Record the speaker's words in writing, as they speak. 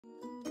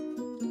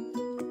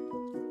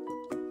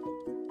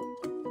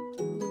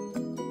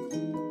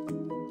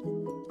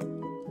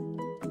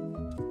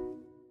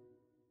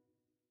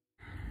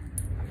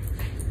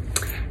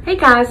Hey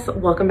guys,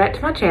 welcome back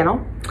to my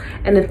channel.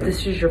 And if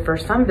this is your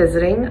first time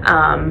visiting,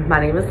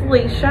 my name is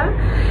Alicia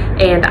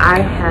and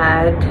I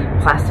had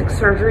plastic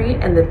surgery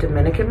in the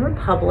Dominican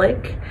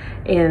Republic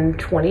in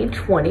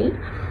 2020.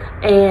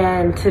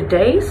 And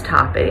today's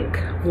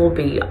topic will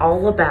be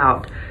all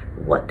about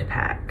what to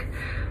pack.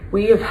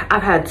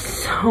 I've had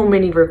so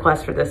many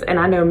requests for this, and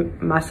I know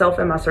myself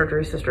and my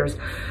surgery sisters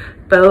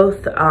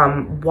both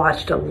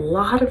watched a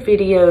lot of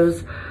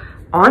videos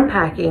on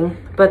packing,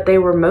 but they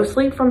were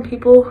mostly from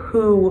people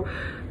who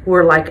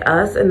were like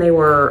us and they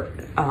were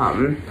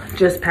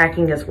just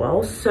packing as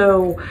well.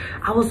 So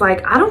I was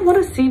like, I don't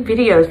want to see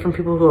videos from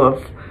people who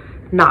have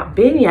not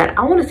been yet.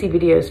 I want to see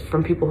videos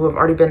from people who have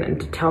already been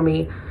and to tell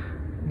me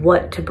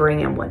what to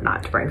bring and what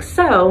not to bring.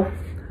 So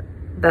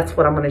that's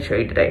what I'm going to show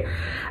you today.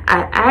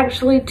 I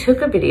actually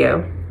took a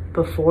video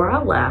before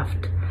I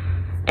left,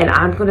 and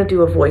I'm gonna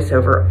do a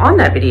voiceover on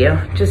that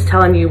video, just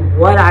telling you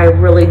what I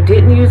really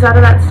didn't use out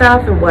of that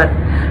stuff and what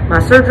my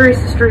surgery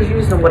sisters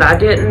used and what I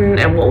didn't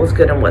and what was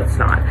good and what's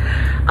not.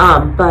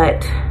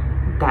 But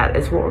that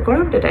is what we're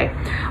going over today.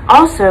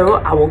 Also,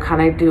 I will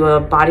kind of do a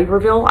body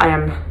reveal. I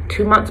am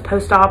 2 months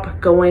post-op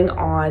going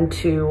on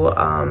to,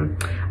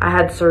 I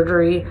had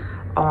surgery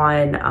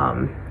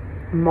on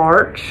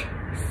March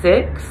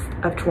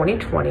 6th of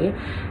 2020.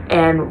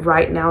 And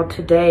right now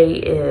today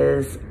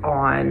is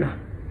on,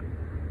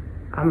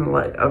 I'm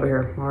like over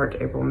here, March,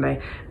 April,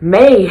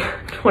 May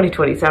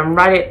 2020. So I'm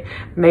right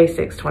at May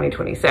 6,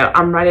 2020. So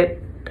I'm right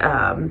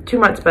at 2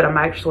 months, but I'm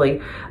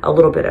actually a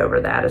little bit over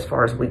that as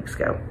far as weeks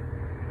go.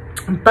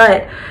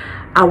 But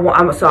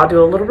so I'll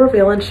do a little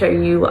reveal and show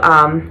you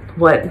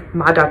what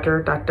my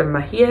doctor, Dr.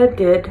 Mahia,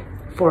 did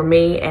for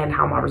me and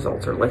how my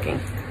results are looking.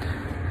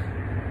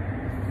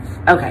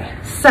 Okay,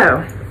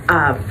 so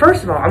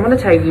first of all, I'm going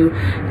to tell you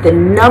the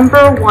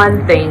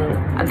 #1 thing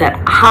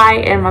that I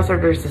and my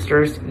surgery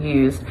sisters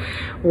used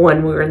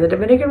when we were in the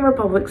Dominican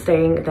Republic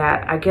staying,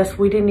 that I guess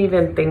we didn't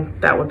even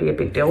think that would be a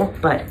big deal,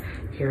 but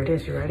here it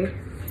is. You ready?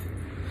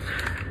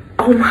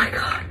 Oh my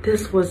God,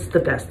 this was the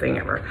best thing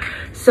ever.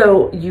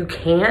 So you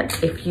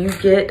can't, if you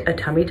get a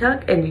tummy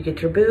tuck and you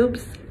get your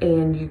boobs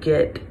and you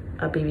get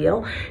a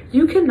BBL,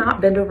 you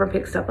cannot bend over and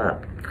pick stuff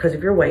up because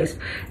of your waist,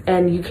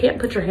 and you can't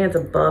put your hands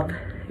above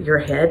your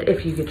head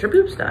if you get your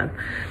boobs done.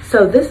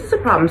 So this is a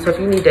problem. So if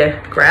you need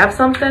to grab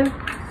something,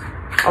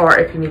 or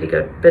if you need to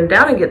go bend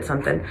down and get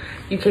something,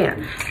 you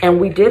can. And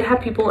we did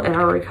have people in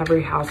our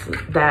recovery house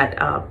that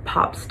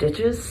pop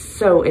stitches.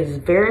 So it's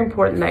very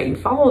important that you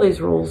follow these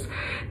rules.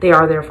 They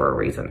are there for a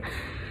reason.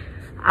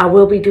 I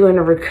will be doing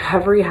a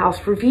recovery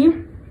house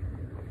review,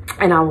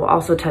 and I will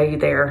also tell you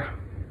there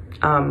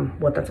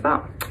what that's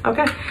about.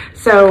 Okay,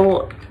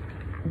 so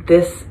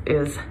this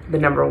is the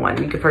 #1.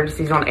 You can purchase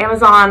these on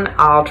Amazon.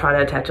 I'll try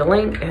to attach a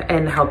link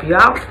and help you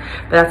out.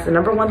 But that's the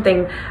 #1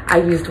 thing I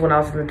used when I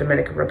was in the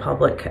Dominican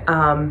Republic.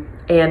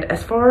 And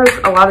as far as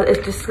a lot of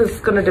it's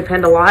going to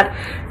depend a lot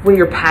when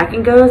your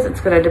packing goes.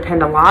 It's going to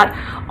depend a lot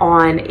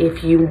on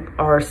if you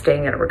are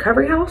staying at a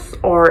recovery house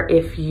or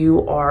if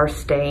you are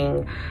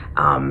staying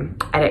at an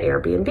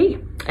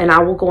Airbnb. And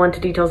I will go into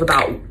details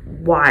about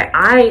why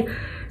I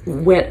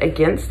went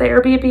against the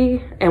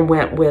Airbnb and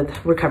went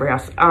with recovery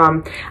house.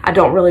 I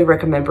don't really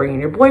recommend bringing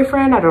your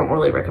boyfriend. I don't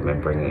really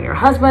recommend bringing your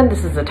husband.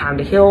 This is the time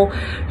to heal.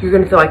 You're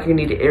going to feel like you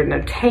need to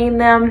entertain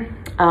them.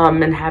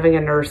 And having a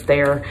nurse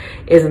there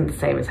isn't the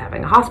same as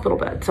having a hospital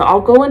bed. So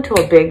I'll go into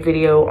a big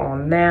video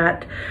on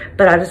that,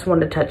 but I just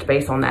wanted to touch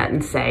base on that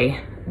and say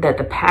that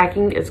the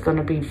packing is going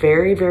to be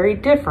very, very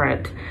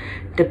different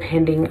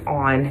depending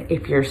on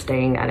if you're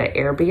staying at an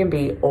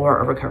Airbnb or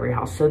a recovery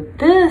house. So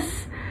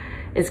this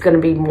is going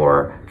to be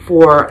more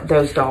for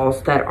those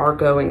dolls that are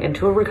going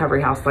into a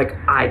recovery house like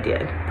I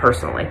did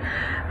personally.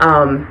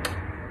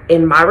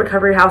 In my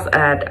recovery house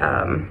at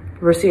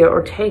Rocio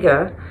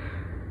Ortega,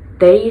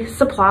 they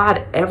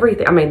supplied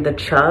everything. I mean, the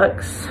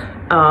chucks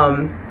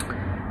and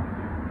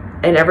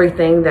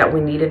everything that we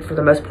needed for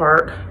the most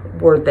part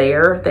were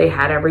there. They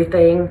had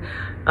everything.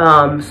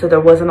 So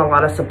there wasn't a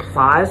lot of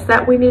supplies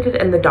that we needed,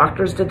 and the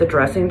doctors did the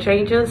dressing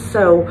changes.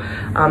 So,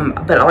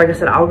 but like I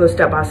said, I'll go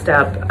step by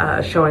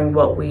step, showing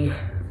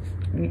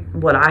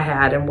what I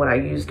had and what I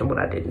used and what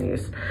I didn't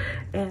use.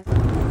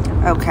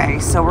 Okay,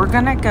 so we're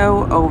gonna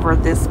go over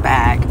this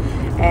bag,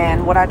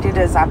 and what I did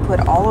is I put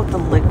all of the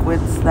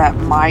liquids that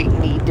might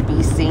need to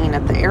be seen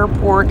at the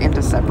airport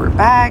into separate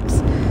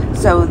bags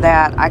so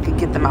that I could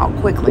get them out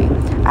quickly.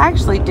 I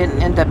actually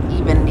didn't end up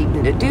even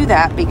needing to do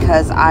that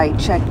because I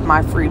checked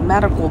my free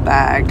medical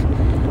bag,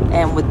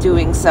 and with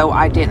doing so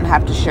I didn't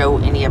have to show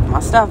any of my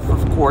stuff,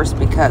 of course,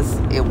 because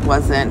it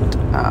wasn't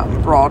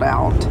brought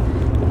out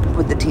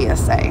with the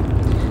TSA.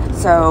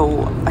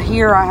 So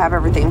here I have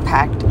everything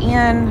packed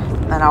in,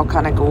 and I'll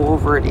kind of go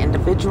over it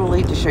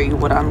individually to show you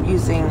what I'm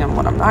using and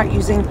what I'm not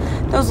using.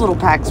 Those little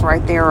packs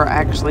right there are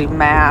actually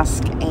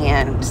masks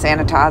and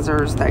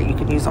sanitizers that you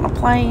can use on a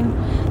plane.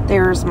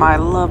 There's my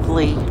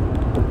lovely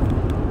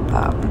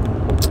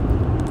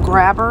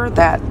grabber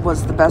that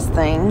was the best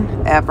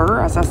thing ever,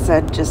 as I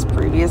said just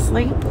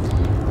previously.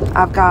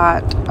 I've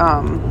got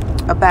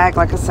a bag,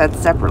 like I said,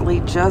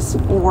 separately just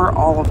for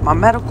all of my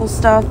medical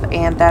stuff,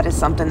 and that is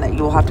something that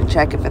you'll have to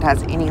check if it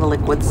has any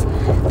liquids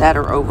that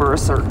are over a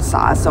certain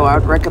size. So I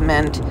would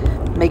recommend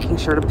making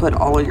sure to put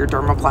all of your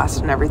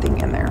Dermaplast and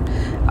everything in there.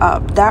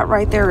 That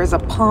right there is a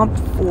pump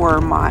for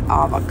my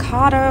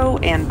avocado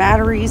and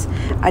batteries.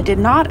 I did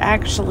not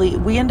actually,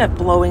 we ended up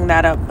blowing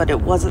that up, but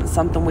it wasn't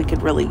something we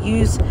could really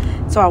use,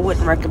 so I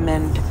wouldn't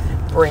recommend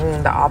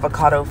bringing the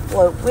avocado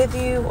float with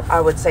you.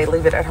 I would say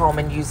leave it at home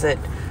and use it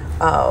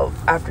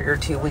after your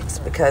 2 weeks,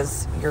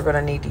 because you're going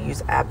to need to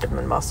use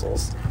abdomen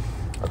muscles.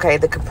 Okay,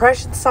 the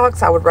compression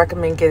socks, I would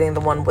recommend getting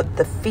the one with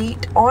the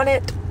feet on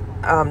it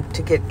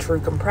to get true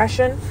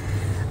compression.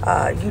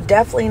 You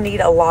definitely need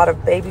a lot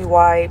of baby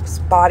wipes,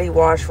 body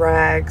wash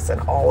rags,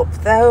 and all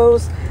of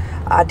those.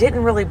 I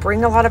didn't really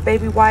bring a lot of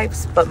baby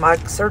wipes, but my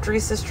surgery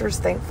sisters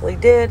thankfully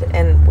did,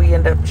 and we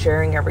ended up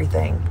sharing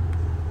everything.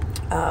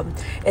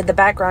 In the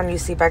background you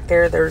see back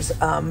there, there's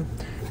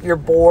your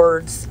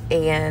boards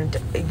and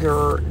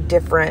your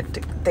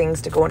different things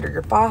to go under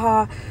your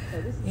faja.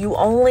 You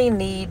only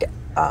need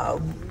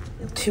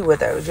 2 of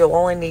those. You'll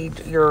only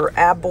need your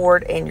ab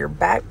board and your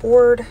back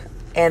board,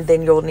 and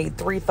then you'll need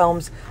 3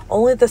 foams.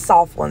 Only the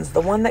soft ones,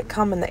 the one that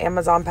come in the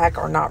Amazon pack,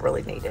 are not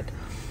really needed.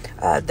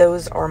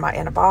 Those are my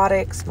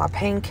antibiotics, my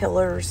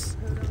painkillers,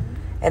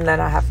 and then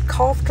I have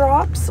cough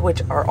drops,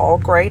 which are all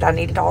great. I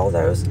needed all of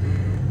those.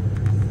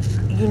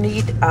 You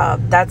need,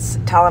 that's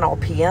Tylenol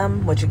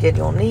PM, which again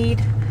you'll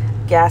need,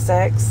 Gas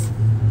X,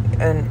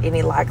 and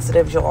any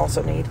laxatives you'll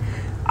also need.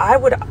 I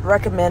would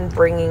recommend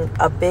bringing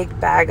a big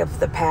bag of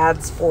the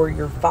pads for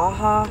your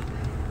faja,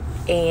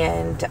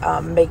 and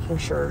making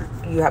sure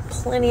you have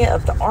plenty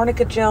of the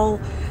arnica gel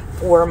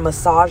for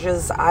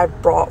massages. I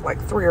brought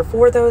like 3 or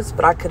 4 of those,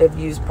 but I could have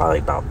used probably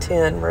about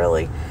 10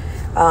 really.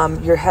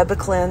 Your Heba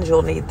Cleanse,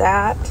 you'll need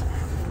that.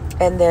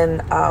 And then,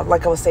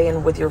 like I was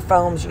saying, with your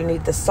foams, you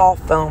need the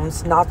soft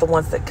foams, not the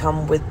ones that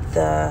come with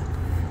the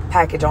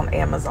package on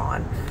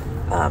Amazon.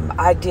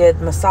 I did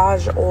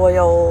massage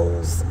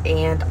oils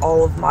and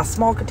all of my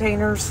small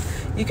containers.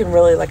 You can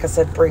really, like I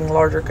said, bring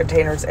larger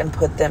containers and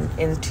put them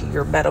into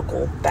your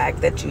medical bag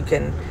that you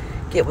can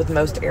get with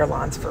most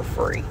airlines for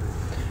free.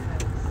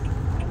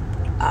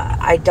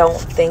 I don't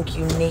think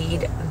you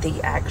need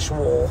the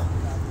actual,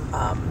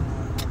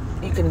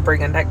 you can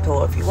bring a neck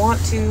pillow if you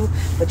want to,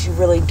 but you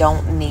really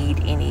don't need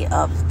any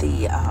of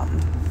the,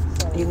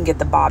 you can get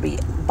the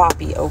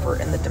boppi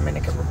over in the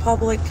Dominican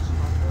Republic.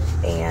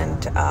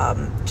 And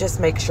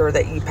just make sure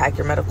that you pack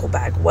your medical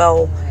bag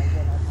well,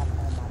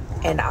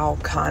 and I'll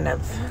kind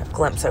of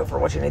glimpse over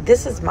what you need.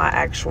 This is my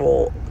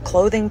actual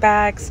clothing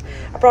bags.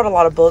 I brought a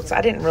lot of books.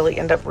 I didn't really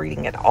end up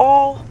reading it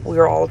all. We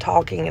were all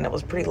talking and it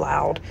was pretty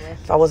loud.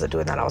 If I wasn't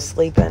doing that, I was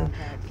sleeping.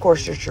 Of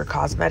course, just your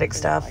cosmetic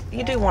stuff.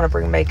 You do want to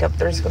bring makeup.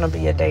 There's going to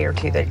be a day or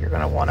 2 that you're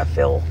going to want to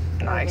feel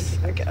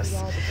nice, I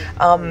guess.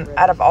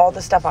 Out of all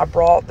the stuff I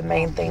brought, the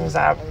main things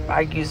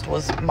I used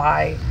was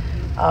my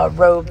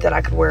robe that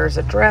I could wear as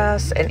a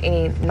dress, and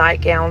any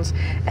nightgowns,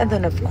 and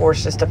then of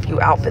course just a few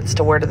outfits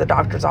to wear to the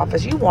doctor's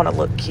office. You want to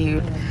look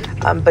cute,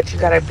 but you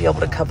got to be able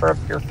to cover up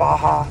your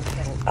faja,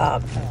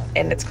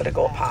 and it's going to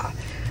go up high.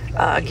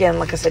 Again,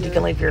 like I said, you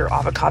can leave your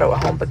avocado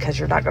at home because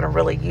you're not going to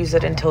really use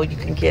it until you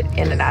can get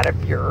in and out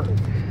of your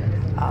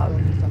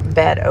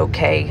bed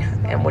okay,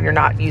 and when you're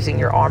not using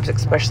your arms,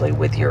 especially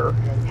with your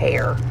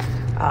hair.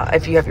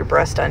 If you have your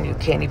breast done, you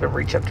can't even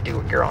reach up to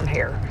do your own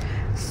hair.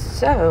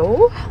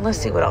 So let's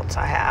see what else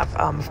I have.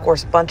 Of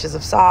course, bunches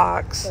of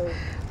socks,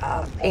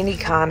 any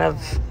kind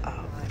of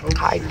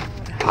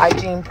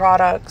hygiene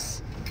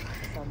products,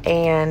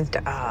 and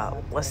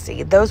let's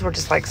see, those were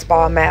just like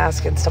spa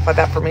masks and stuff like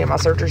that for me and my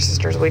surgery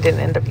sisters. We didn't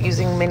end up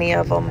using many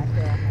of them.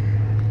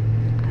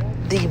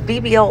 The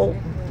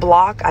BBL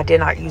block, I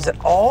did not use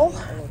at all.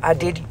 I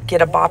did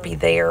get a boppi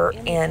there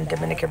in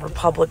Dominican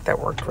Republic that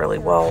worked really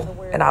well,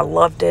 and I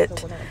loved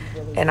it.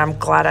 And I'm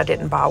glad I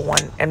didn't buy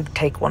one and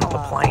take one on the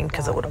plane,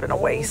 because it would have been a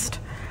waste.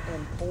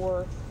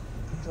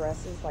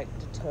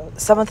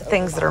 Some of the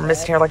things that are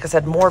missing here, like I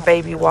said, more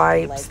baby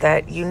wipes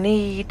that you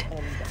need.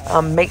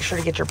 Make sure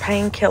to get your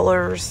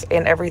painkillers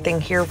and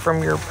everything here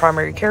from your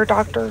primary care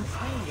doctor.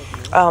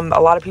 A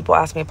lot of people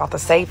ask me about the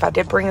safe. I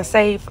did bring a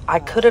safe. I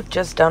could have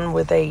just done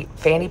with a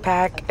fanny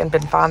pack and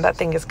been fine. That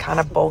thing is kind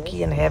of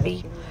bulky and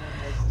heavy.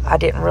 I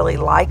didn't really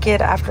like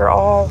it after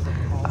all,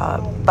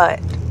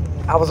 but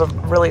I was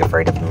really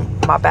afraid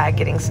of my bag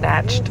getting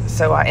snatched,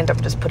 so I ended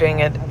up just putting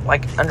it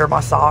like under my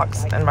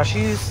socks and my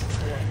shoes,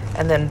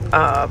 and then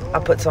I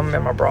put some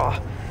in my bra.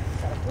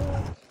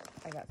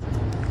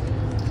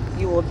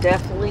 You will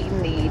definitely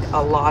need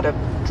a lot of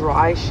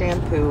dry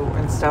shampoo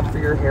and stuff for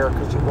your hair,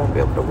 because you won't be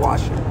able to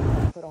wash it.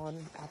 Put on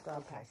after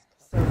I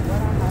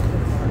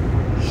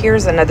paste.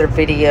 Here's another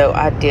video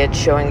I did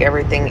showing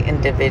everything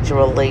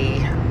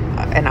individually.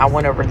 And I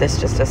went over this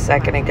just a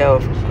second ago.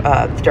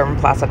 The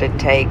Dermaplast I did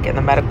take, and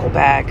the medical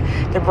bag.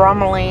 The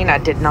bromelain I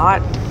did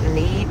not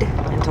need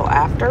until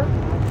after.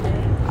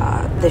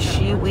 The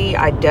Shiwi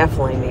I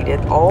definitely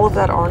needed. All of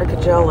that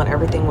arnica gel and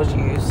everything was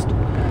used.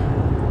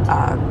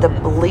 The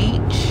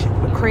bleach,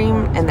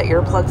 cream and the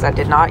earplugs I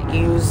did not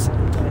use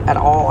at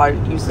all. I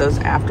used those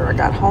after I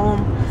got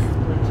home.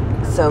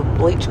 So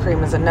bleach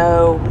cream is a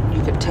no.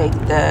 You can take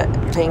the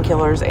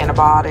painkillers,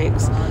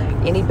 antibiotics,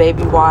 any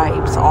baby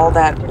wipes, all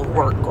that will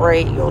work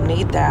great. You'll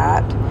need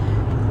that.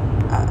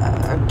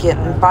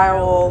 Getting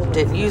bio,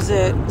 didn't use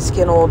it.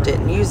 Skin oil,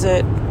 didn't use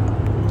it.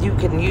 You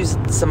can use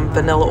some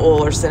vanilla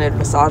oil or scented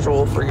massage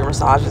oil for your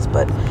massages,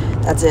 but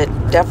that's it.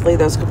 Definitely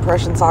those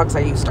compression socks,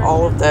 I used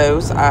all of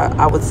those.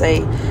 I would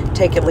say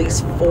take at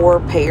least 4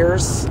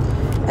 pairs,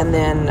 and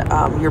then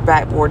your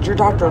backboard. Your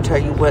doctor will tell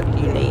you what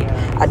you need.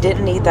 I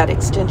didn't need that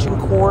extension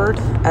cord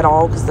at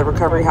all because the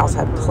recovery house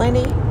had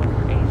plenty.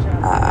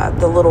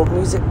 The little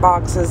music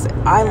boxes,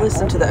 I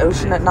listen to the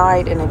ocean at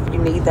night, and if you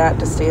need that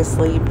to stay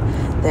asleep,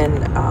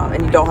 then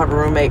and you don't have a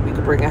roommate, you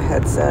could bring a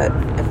headset.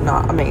 If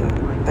not, I mean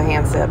the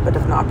handset, but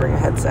if not, bring a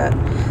headset.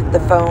 The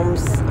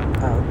foams,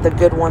 the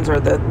good ones are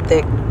the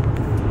thick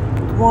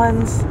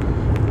ones,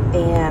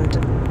 and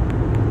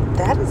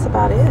that is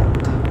about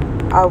it.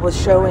 I was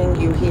showing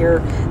you here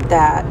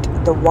that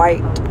the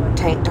white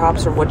tank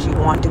tops are what you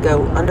want to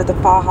go under the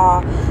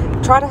faja.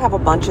 Try to have a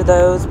bunch of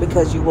those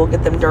because you will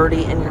get them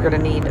dirty, and you're going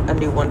to need a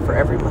new one for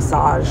every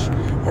massage.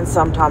 And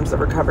sometimes the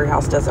recovery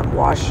house doesn't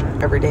wash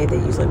every day.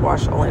 They usually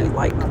wash only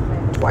like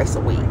twice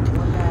a week.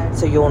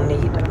 So you'll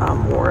need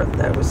more of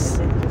those.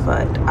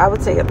 But I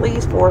would say at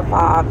least 4 or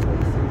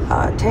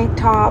 5 tank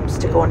tops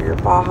to go under your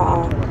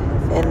faja,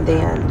 and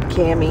then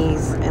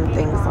camis and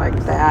things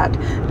like that.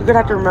 You're going to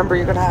have to remember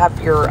you're going to have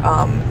your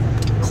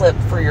clip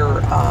for your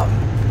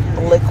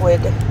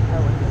liquid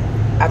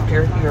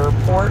after your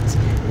ports.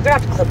 You're going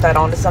to have to clip that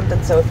onto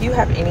something. So if you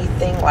have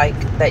anything like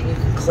that you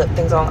can clip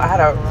things on. I had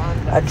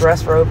a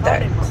dress robe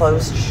that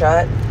closed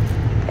shut,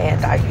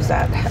 and I used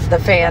that. The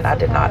fan I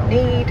did not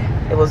need.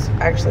 It was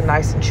actually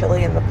nice and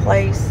chilly in the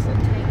place.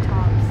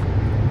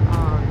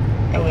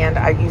 And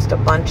I used a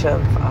bunch of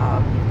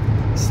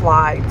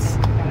slides,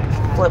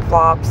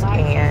 flip-flops,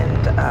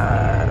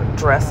 and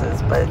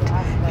dresses. But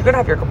you're going to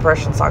have your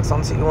compression socks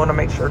on, so you want to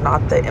make sure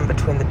not the in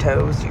between the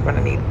toes. You're going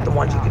to need the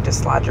ones you can just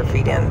slide your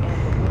feet in.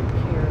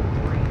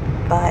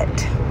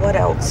 But what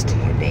else do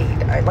you need?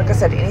 Like I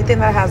said, anything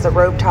that has a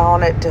rope tie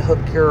on it to hook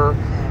your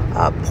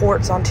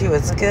ports onto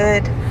is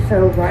good.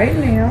 So right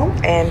now,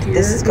 and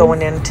this is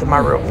going into my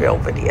reveal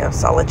video,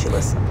 so I'll let you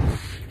listen.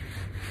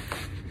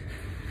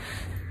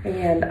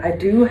 And I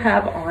do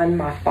have on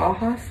my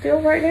faja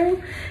still right now,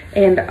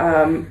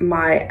 and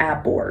my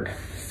ab board.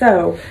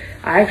 So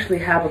I actually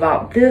have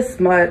about this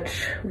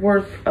much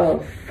worth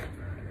of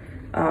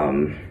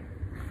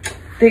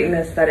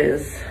thickness that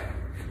is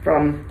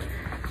from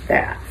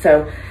that.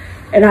 So,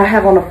 and I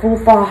have on a full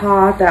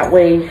faja, that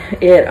way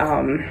it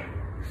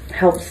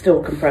helps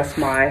still compress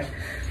my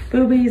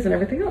boobies and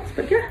everything else.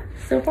 But yeah,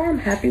 so far I'm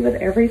happy with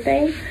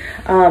everything.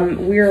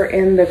 We're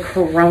in the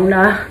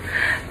corona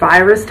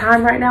virus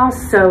time right now,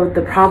 so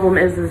the problem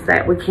is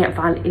that we can't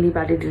find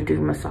anybody to do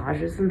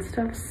massages and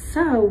stuff.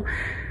 So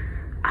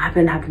I've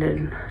been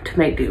having to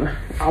make do.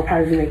 I'll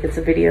probably be making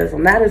some videos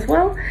on that as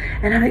well,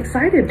 and I'm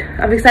excited.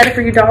 I'm excited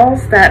for you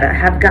dolls that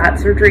have got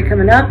surgery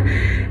coming up,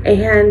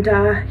 and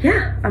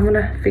yeah, I'm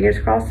gonna fingers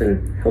crossed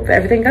and hope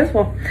everything goes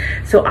well.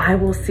 So I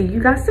will see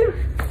you guys soon.